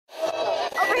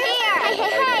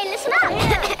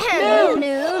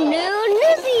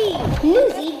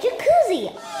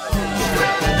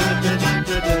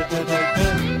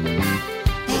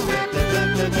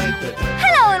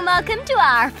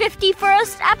our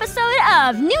 51st episode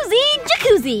of Newsy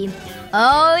Jacuzzi.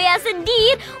 Oh, yes,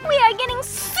 indeed. We are getting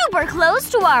super close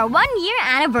to our 1-year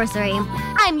anniversary.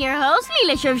 I'm your host,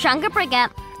 Leela Shivshankar Prickett.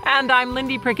 And I'm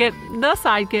Lindy Prickett, the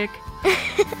sidekick.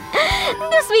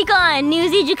 This week on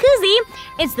Newsy Jacuzzi,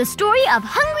 it's the story of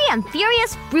hungry and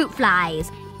furious fruit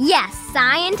flies. Yes,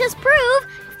 scientists prove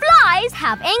flies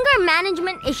have anger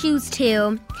management issues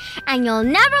too. And you'll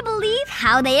never believe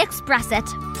how they express it.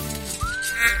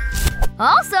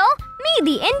 Also, meet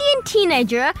the Indian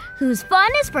teenager whose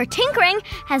fondness for tinkering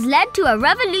has led to a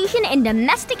revolution in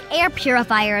domestic air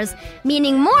purifiers,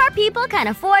 meaning more people can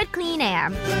afford clean air.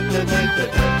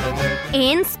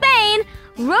 In Spain,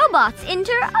 robots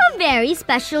enter a very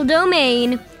special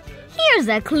domain. Here's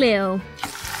a clue.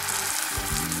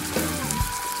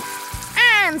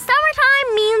 And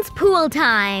summertime means pool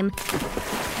time.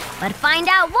 But find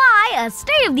out why a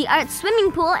state-of-the-art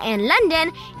swimming pool in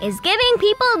London is giving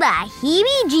people the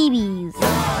heebie-jeebies.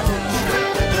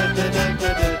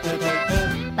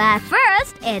 But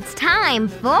first, it's time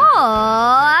for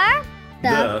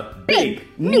the big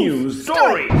news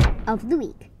story of the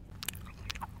week.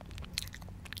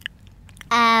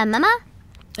 Mama,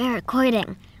 we're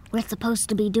recording. We're supposed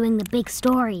to be doing the big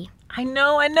story. I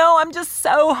know. I'm just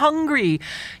so hungry.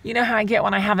 You know how I get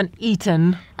when I haven't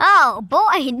eaten. Oh,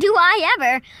 boy, do I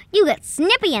ever. You get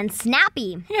snippy and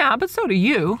snappy. Yeah, but so do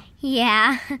you.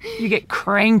 Yeah. You get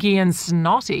cranky and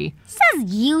snotty.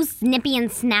 Says you, snippy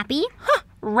and snappy. Huh,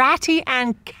 ratty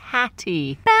and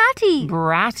catty. Batty.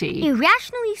 Bratty.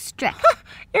 Irrationally strict.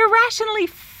 Irrationally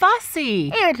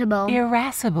fussy. Irritable.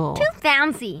 Irascible. Too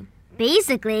fancy.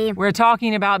 Basically, we're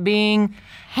talking about being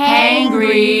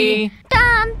hangry.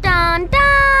 Dun, dun,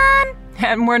 dun.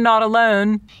 And we're not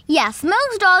alone. Yes,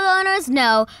 most dog owners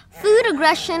know food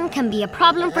aggression can be a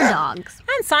problem for dogs.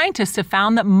 And scientists have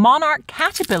found that monarch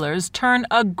caterpillars turn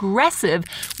aggressive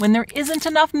when there isn't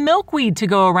enough milkweed to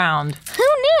go around. Who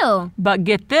knew? But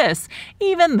get this,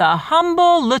 even the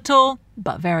humble little,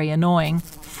 but very annoying,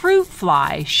 fruit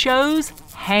fly shows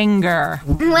hanger.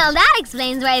 Well, that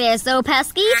explains why they're so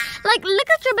pesky. Like, look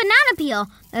at your banana peel.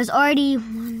 There's already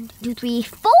 1, 2, 3,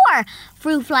 4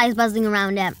 fruit flies buzzing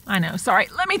around it. I know. Sorry.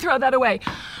 Let me throw that away.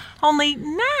 Only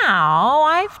now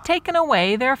I've taken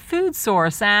away their food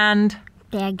source and...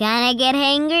 they're gonna get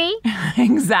hangry?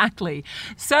 Exactly.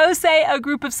 So say a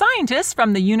group of scientists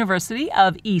from the University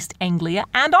of East Anglia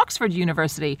and Oxford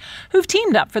University who've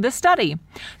teamed up for this study.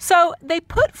 So they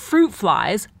put fruit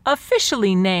flies,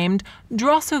 officially named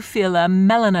Drosophila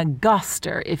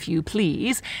melanogaster, if you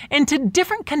please, into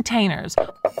different containers,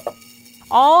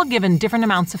 all given different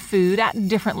amounts of food at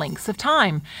different lengths of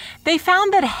time. They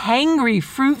found that hangry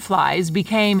fruit flies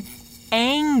became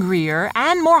angrier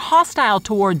and more hostile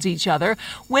towards each other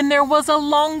when there was a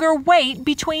longer wait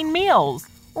between meals.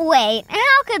 Wait,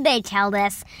 how could they tell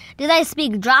this? Do they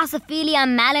speak Drosophila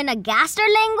melanogaster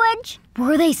language?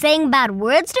 Were they saying bad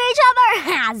words to each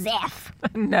other? As if.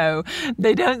 No,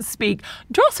 they don't speak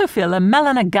Drosophila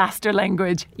melanogaster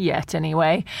language yet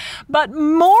anyway. But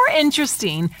more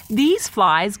interesting, these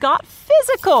flies got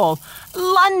physical,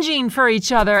 lunging for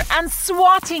each other and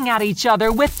swatting at each other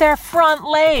with their front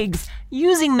legs,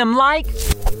 using them like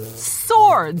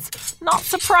swords. Not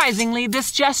surprisingly,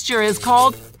 this gesture is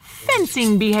called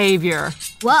fencing behavior.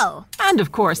 Whoa. And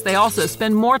of course, they also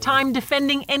spend more time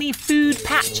defending any food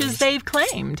patches they've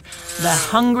claimed. The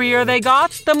hungrier they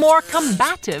got, the more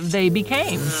combative they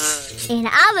became. In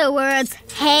other words,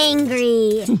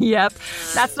 hangry. Yep,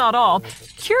 that's not all.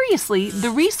 Curiously, the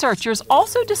researchers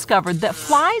also discovered that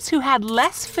flies who had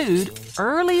less food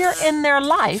earlier in their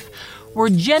life were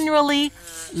generally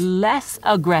less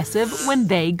aggressive when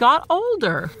they got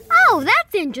older. Oh,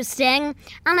 that's interesting.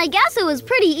 And I guess it was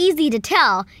pretty easy to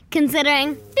tell,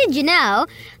 considering, did you know,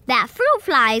 that fruit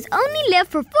flies only live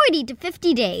for 40 to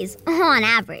 50 days, on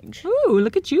average. Ooh,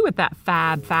 look at you with that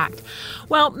fab fact.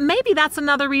 Well, maybe that's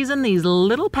another reason these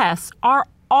little pests are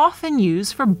often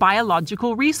used for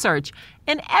biological research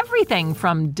in everything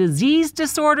from disease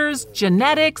disorders,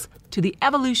 genetics, to the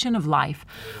evolution of life.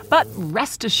 But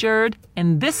rest assured,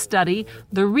 in this study,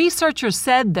 the researchers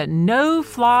said that no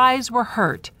flies were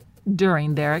hurt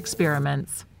during their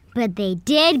experiments. But they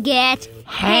did get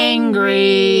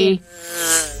hangry.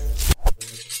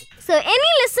 So any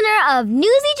listener of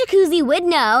Newsy Jacuzzi would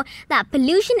know that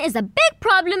pollution is a big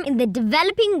problem in the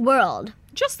developing world.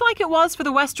 Just like it was for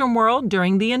the Western world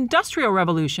during the Industrial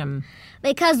Revolution.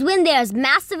 Because when there's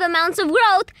massive amounts of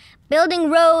growth,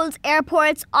 building roads,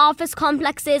 airports, office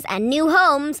complexes, and new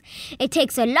homes, it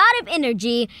takes a lot of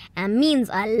energy and means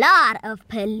a lot of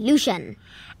pollution.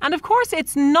 And of course,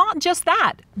 it's not just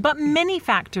that, but many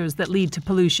factors that lead to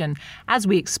pollution, as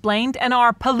we explained in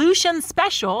our pollution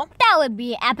special. That would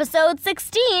be episode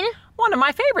 16. One of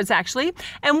my favorites, actually,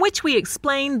 in which we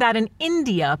explained that in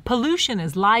India, pollution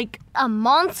is like a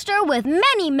monster with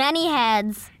many, many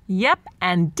heads. Yep,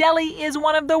 and Delhi is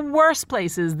one of the worst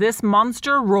places this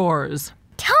monster roars.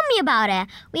 Tell me about it.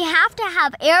 We have to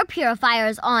have air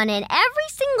purifiers on in every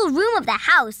single room of the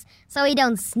house so we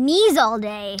don't sneeze all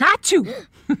day. Achoo!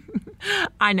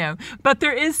 I know, but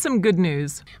there is some good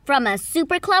news. From a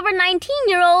super clever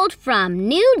 19-year-old from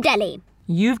New Delhi.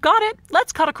 You've got it.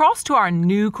 Let's cut across to our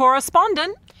new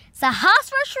correspondent,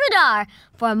 Sahasra Shridhar,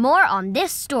 for more on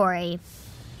this story.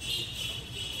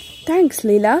 Thanks,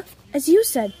 Leela. As you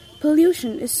said,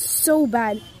 pollution is so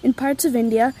bad in parts of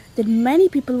India that many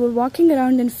people were walking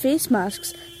around in face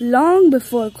masks long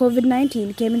before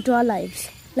COVID-19 came into our lives.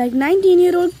 Like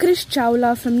 19-year-old Krish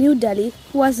Chawla from New Delhi,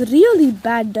 who has really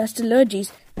bad dust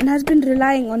allergies and has been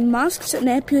relying on masks and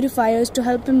air purifiers to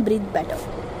help him breathe better.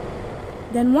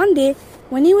 Then one day,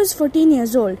 when he was 14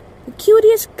 years old, the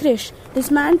curious Krish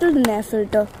dismantled an air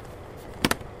filter.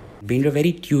 Being a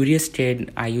very curious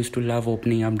kid, I used to love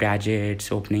opening up gadgets,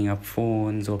 opening up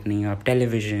phones, opening up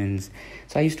televisions.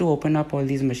 So I used to open up all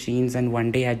these machines, and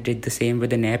one day I did the same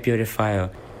with an air purifier.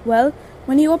 Well,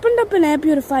 when he opened up an air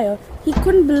purifier, he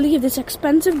couldn't believe this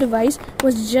expensive device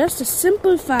was just a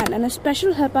simple fan and a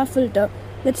special HEPA filter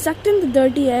that sucked in the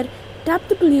dirty air, tapped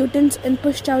the pollutants, and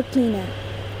pushed out clean air.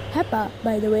 HEPA,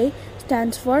 by the way,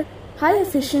 stands for High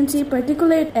Efficiency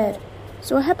Particulate Air.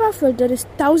 So a HEPA filter is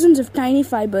thousands of tiny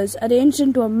fibers arranged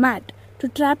into a mat to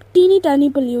trap teeny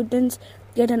tiny pollutants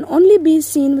that can only be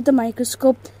seen with a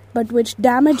microscope but which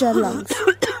damage our lungs.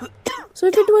 So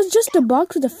if it was just a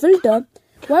box with a filter,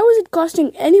 why was it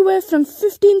costing anywhere from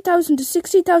 15,000 to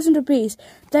 60,000 rupees?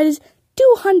 That is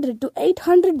 $200 to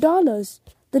 $800.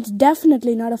 That's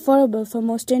definitely not affordable for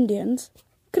most Indians.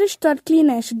 Krish thought clean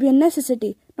air should be a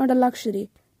necessity, not a luxury.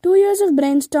 2 years of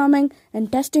brainstorming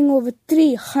and testing over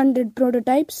 300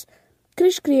 prototypes,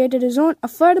 Krish created his own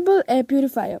affordable air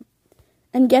purifier.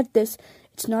 And get this,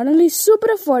 it's not only super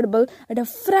affordable at a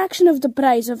fraction of the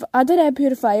price of other air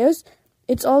purifiers,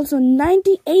 it's also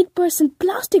 98%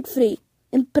 plastic free.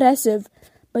 Impressive.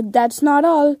 But that's not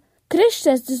all. Krish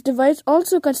says this device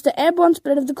also cuts the airborne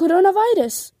spread of the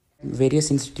coronavirus. Various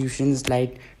institutions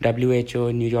like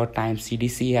WHO, New York Times,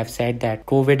 CDC have said that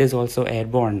COVID is also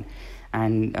airborne.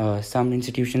 And some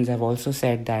institutions have also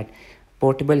said that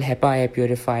portable HEPA air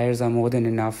purifiers are more than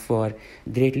enough for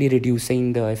greatly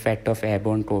reducing the effect of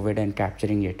airborne COVID and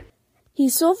capturing it.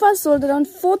 He's so far sold around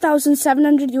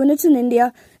 4,700 units in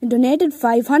India and donated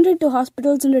 500 to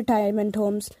hospitals and retirement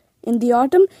homes. In the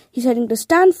autumn, he's heading to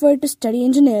Stanford to study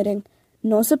engineering.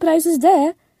 No surprises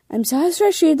there. I'm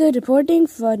Sahasra Shridhar reporting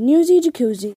for Newsy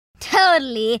Jacuzzi.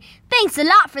 Totally. Thanks a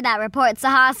lot for that report,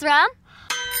 Sahasra.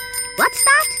 What's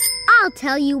that? I'll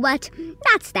tell you what.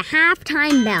 That's the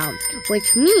halftime bell,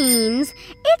 which means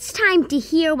it's time to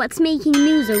hear what's making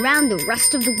news around the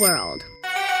rest of the world.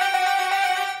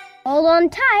 Hold on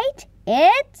tight.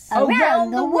 It's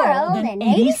Around the World in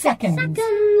 80 Seconds.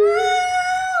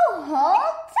 Hold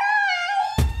tight.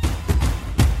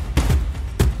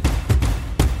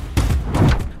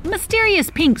 Mysterious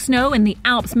pink snow in the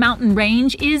Alps mountain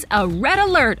range is a red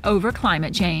alert over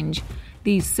climate change.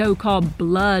 These so-called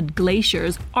blood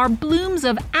glaciers are blooms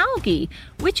of algae,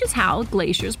 which is how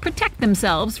glaciers protect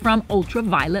themselves from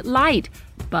ultraviolet light.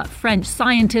 But French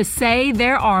scientists say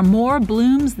there are more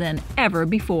blooms than ever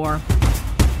before.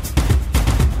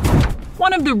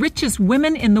 One of the richest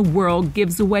women in the world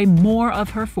gives away more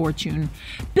of her fortune.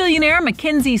 Billionaire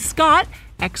Mackenzie Scott,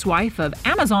 ex-wife of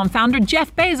Amazon founder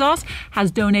Jeff Bezos,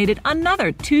 has donated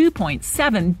another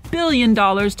 $2.7 billion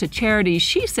to charities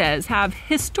she says have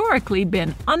historically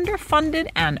been underfunded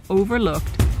and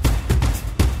overlooked.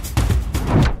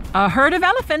 A herd of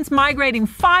elephants migrating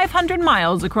 500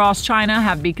 miles across China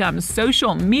have become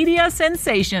social media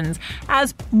sensations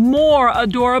as more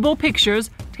adorable pictures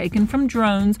taken from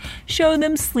drones show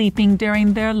them sleeping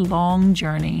during their long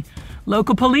journey.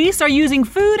 Local police are using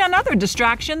food and other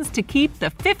distractions to keep the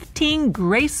 15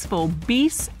 graceful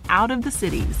beasts out of the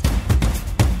cities.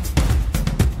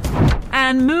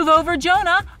 And move over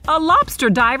Jonah, a lobster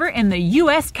diver in the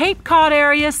U.S. Cape Cod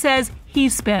area says he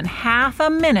spent half a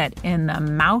minute in the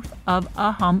mouth of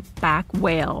a humpback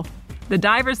whale. The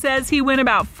diver says he went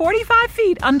about 45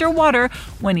 feet underwater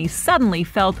when he suddenly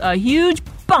felt a huge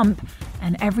bump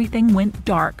and everything went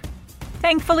dark.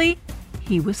 Thankfully,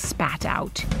 he was spat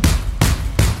out.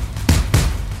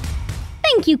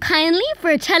 Thank you kindly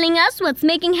for telling us what's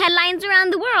making headlines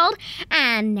around the world.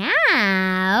 And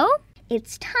now,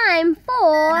 it's time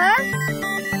for...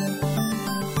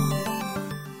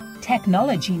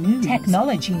 Technology news.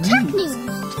 Technology news. Tech News.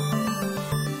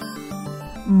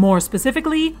 More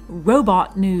specifically,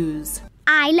 robot news.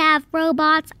 I love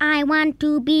robots. I want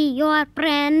to be your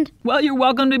friend. Well, you're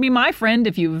welcome to be my friend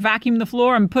if you vacuum the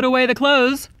floor and put away the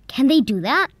clothes. Can they do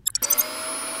that?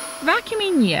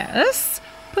 Vacuuming, yes.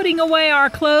 Putting away our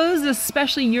clothes,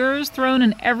 especially yours thrown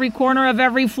in every corner of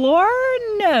every floor?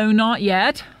 No, not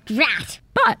yet. Drat.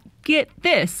 But get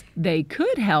this, they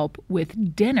could help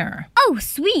with dinner. Oh,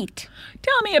 sweet.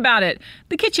 Tell me about it.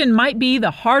 The kitchen might be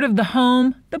the heart of the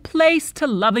home, the place to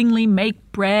lovingly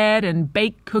make bread and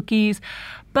bake cookies.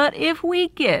 But if we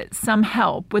get some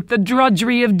help with the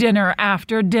drudgery of dinner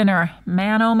after dinner,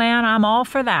 man, oh man, I'm all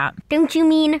for that. Don't you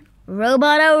mean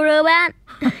robot-o-robot?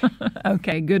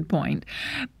 Okay, good point.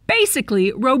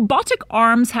 Basically, robotic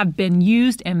arms have been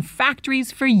used in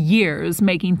factories for years,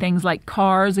 making things like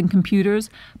cars and computers.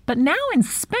 But now in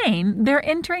Spain, they're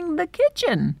entering the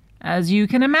kitchen. As you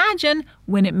can imagine,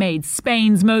 when it made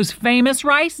Spain's most famous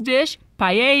rice dish,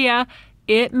 paella,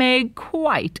 it made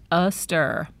quite a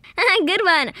stir. Good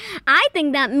one. I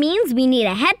think that means we need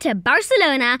to head to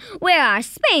Barcelona, where our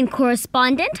Spain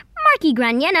correspondent, Marky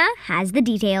Granyena, has the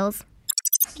details.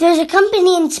 There's a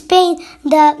company in Spain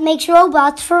that makes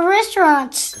robots for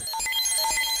restaurants.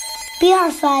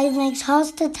 BR5 makes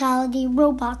hospitality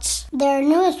robots. Their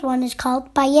newest one is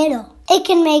called Paellero. It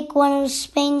can make one of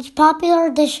Spain's popular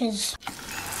dishes,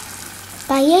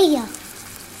 paella.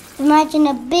 Imagine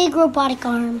a big robotic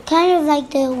arm, kind of like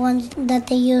the ones that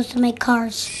they use to make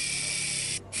cars.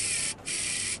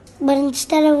 But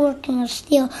instead of working with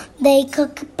steel, they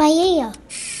cook paella.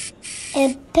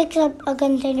 It picks up a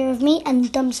container of meat and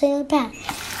dumps it in the pan.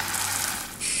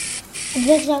 It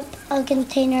picks up a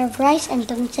container of rice and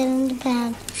dumps it in the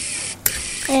pan.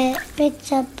 It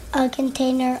picks up a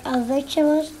container of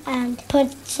vegetables and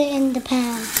puts it in the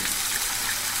pan.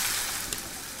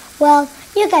 Well,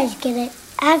 you guys get it.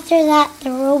 After that,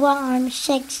 the robot arm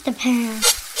shakes the pan.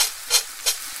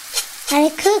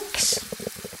 And it cooks.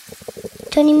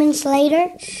 20 minutes later,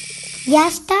 ya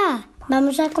está.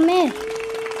 Vamos a comer.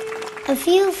 A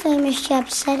few famous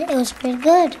chefs said it was pretty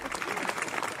good.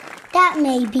 That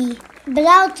may be, but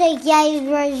I'll take Yaya's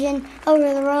version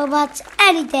over the robots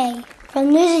any day. From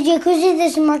News and Jacuzzi,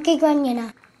 this is Marky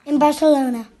Granyena in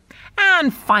Barcelona.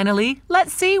 And finally,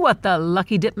 let's see what the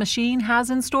Lucky Dip machine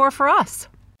has in store for us.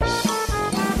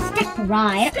 Step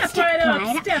right up.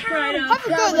 Have a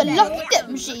go at the Lucky Dip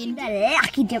machine. The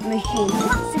Lucky Dip machine.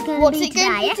 What's it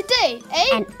going to be today,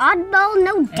 eh? An oddball,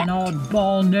 no doubt. An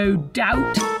oddball, no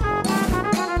doubt.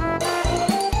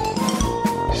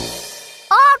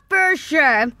 Oh, for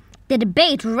sure. The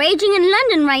debate raging in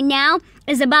London right now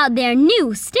is about their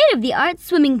new state-of-the-art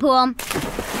swimming pool.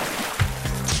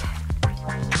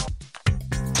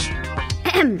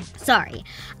 Sorry,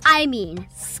 I mean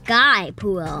sky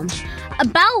pool.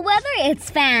 About whether it's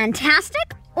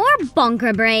fantastic or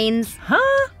bonker brains.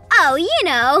 Huh? Oh, you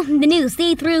know, the new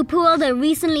see-through pool that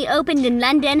recently opened in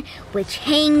London, which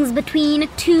hangs between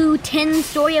two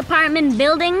 10-story apartment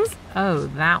buildings. Oh,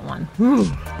 that one.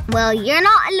 Well, you're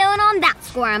not alone on that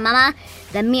score, Mama.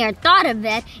 The mere thought of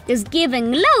it is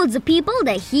giving loads of people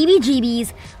the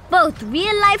heebie-jeebies. Both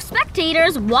real-life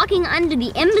spectators walking under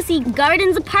the Embassy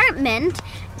Gardens apartment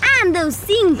and those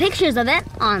seeing pictures of it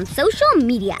on social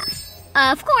media.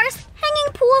 Of course,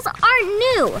 hanging pools aren't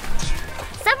new.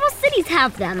 Several cities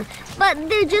have them, but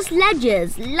they're just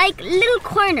ledges, like little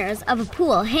corners of a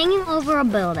pool hanging over a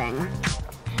building.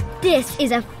 This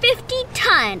is a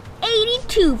 50-ton,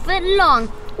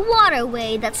 82-foot-long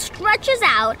waterway that stretches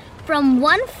out from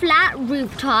one flat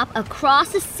rooftop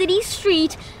across a city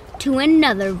street to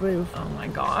another roof. Oh my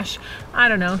gosh. I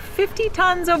don't know. 50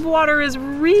 tons of water is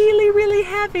really, really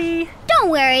heavy. Don't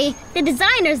worry. The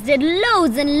designers did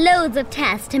loads and loads of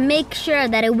tests to make sure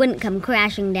that it wouldn't come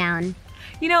crashing down.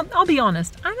 You know, I'll be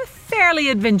honest. I'm a fairly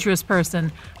adventurous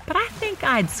person, but I think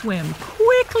I'd swim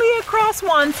quickly across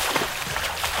once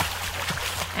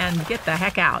and get the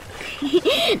heck out.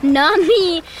 Not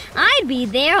me. I'd be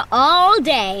there all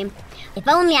day. If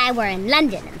only I were in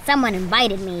London and someone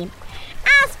invited me.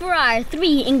 As for our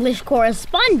 3 English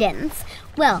correspondents,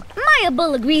 well, Maya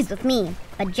Bull agrees with me,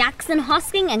 but Jackson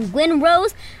Hosking and Gwen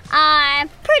Rose are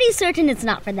pretty certain it's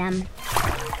not for them.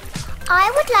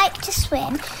 I would like to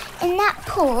swim in that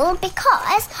pool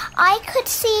because I could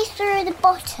see through the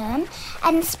bottom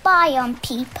and spy on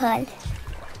people.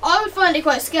 I would find it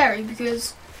quite scary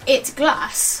because it's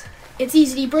glass. It's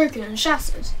easily broken and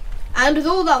shattered. And with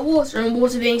all that water and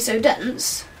water being so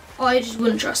dense, I just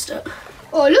wouldn't trust it.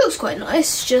 Oh, it looks quite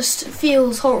nice, just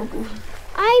feels horrible.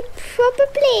 I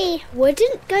probably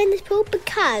wouldn't go in this pool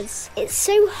because it's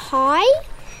so high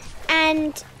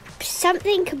and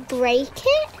something could break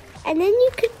it and then you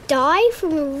could die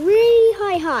from a really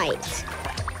high height.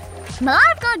 Well,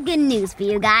 I've got good news for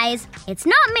you guys. It's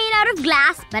not made out of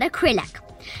glass, but acrylic.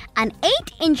 An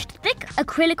 8-inch thick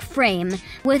acrylic frame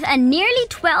with a nearly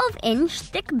 12-inch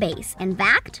thick base. In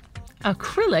fact,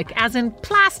 acrylic, as in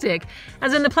plastic,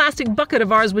 as in the plastic bucket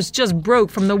of ours which just broke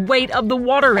from the weight of the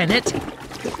water in it.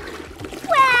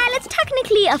 well, it's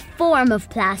technically a form of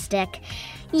plastic.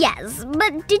 Yes,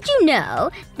 but did you know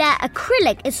that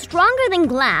acrylic is stronger than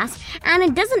glass and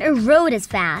it doesn't erode as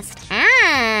fast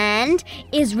and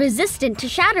is resistant to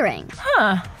shattering?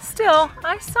 Still,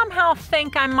 I somehow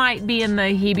think I might be in the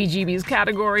heebie-jeebies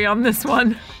category on this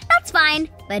one. That's fine,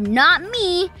 but not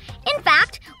me. In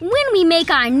fact, when we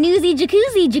make our Newsy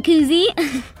Jacuzzi,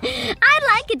 I'd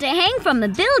like it to hang from the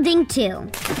building too.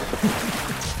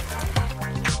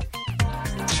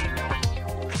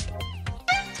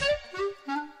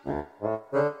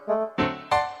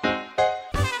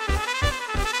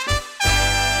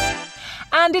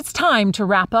 And it's time to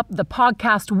wrap up the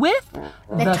podcast with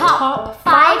The top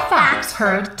 5 facts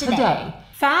heard today.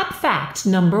 Fab fact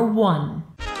number 1.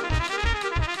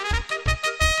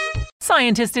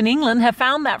 Scientists in England have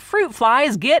found that fruit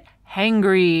flies get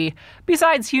hangry.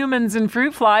 Besides humans and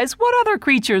fruit flies, what other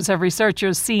creatures have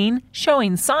researchers seen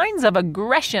showing signs of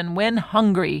aggression when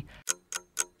hungry?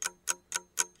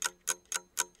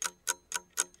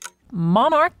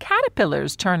 Monarch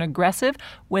caterpillars turn aggressive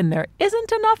when there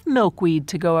isn't enough milkweed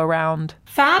to go around.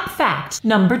 Fab fact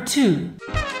number 2.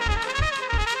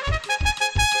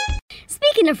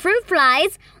 Speaking of fruit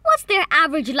flies, what's their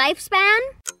average lifespan?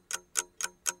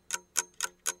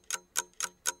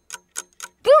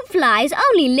 Fruit flies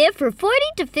only live for 40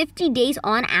 to 50 days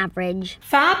on average.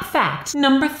 Fab fact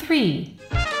number 3.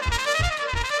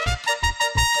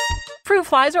 Fruit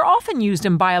flies are often used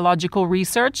in biological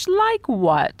research, like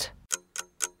what?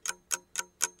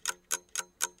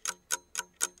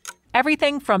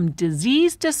 Everything from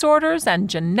disease disorders and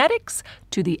genetics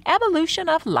to the evolution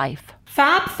of life.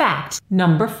 Fab fact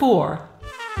number 4.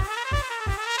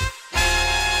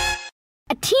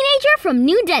 A teenager from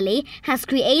New Delhi has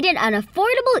created an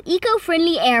affordable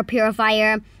eco-friendly air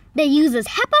purifier that uses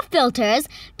HEPA filters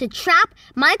to trap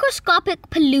microscopic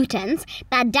pollutants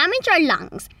that damage our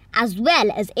lungs, as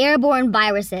well as airborne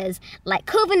viruses like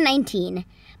COVID-19.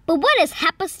 But what does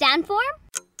HEPA stand for?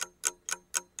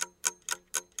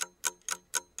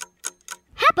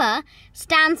 HEPA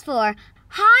stands for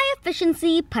High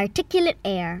Efficiency Particulate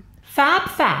Air. Fab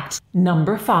fact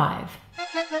number 5.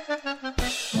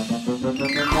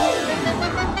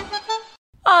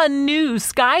 A new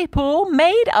sky pool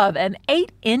made of an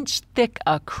 8-inch thick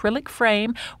acrylic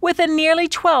frame with a nearly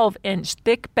 12-inch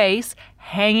thick base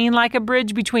hanging like a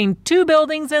bridge between 2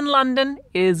 buildings in London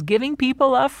is giving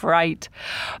people a fright.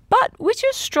 But which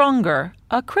is stronger,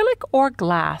 acrylic or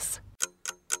glass?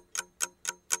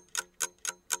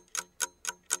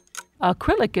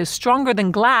 Acrylic is stronger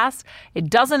than glass. It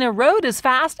doesn't erode as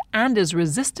fast and is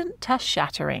resistant to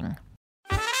shattering.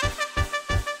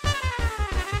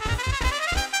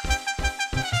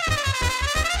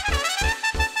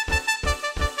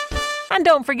 And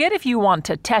don't forget, if you want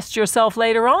to test yourself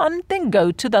later on, then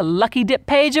go to the Lucky Dip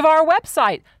page of our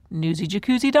website,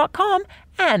 newsyjacuzzi.com,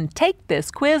 and take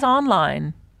this quiz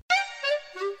online.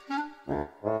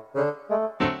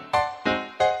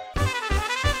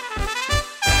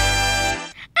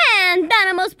 And that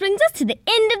almost brings us to the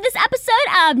end of this episode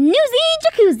of Newsy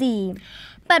Jacuzzi.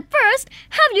 But first,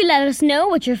 have you let us know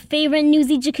what your favorite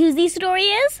Newsy Jacuzzi story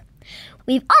is?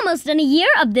 We've almost done a year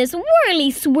of this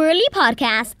whirly-swirly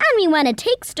podcast, and we want to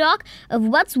take stock of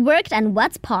what's worked and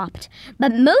what's popped.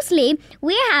 But mostly,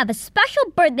 we have a special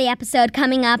birthday episode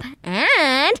coming up,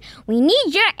 and we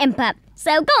need your input.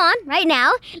 So go on right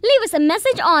now, leave us a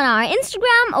message on our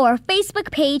Instagram or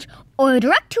Facebook page, or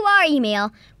direct to our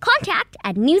email,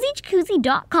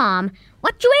 contact@newsyjacuzzi.com.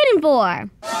 What you waiting for?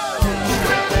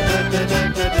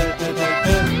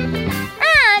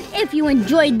 And if you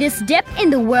enjoyed this dip in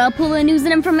the whirlpool of news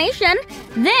and information,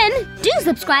 then do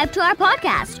subscribe to our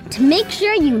podcast to make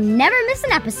sure you never miss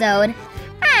an episode.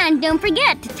 And don't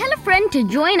forget to tell a friend to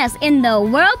join us in the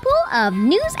whirlpool of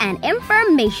news and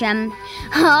information.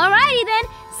 Alrighty then,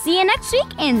 see you next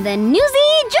week in the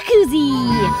Newsy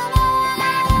Jacuzzi.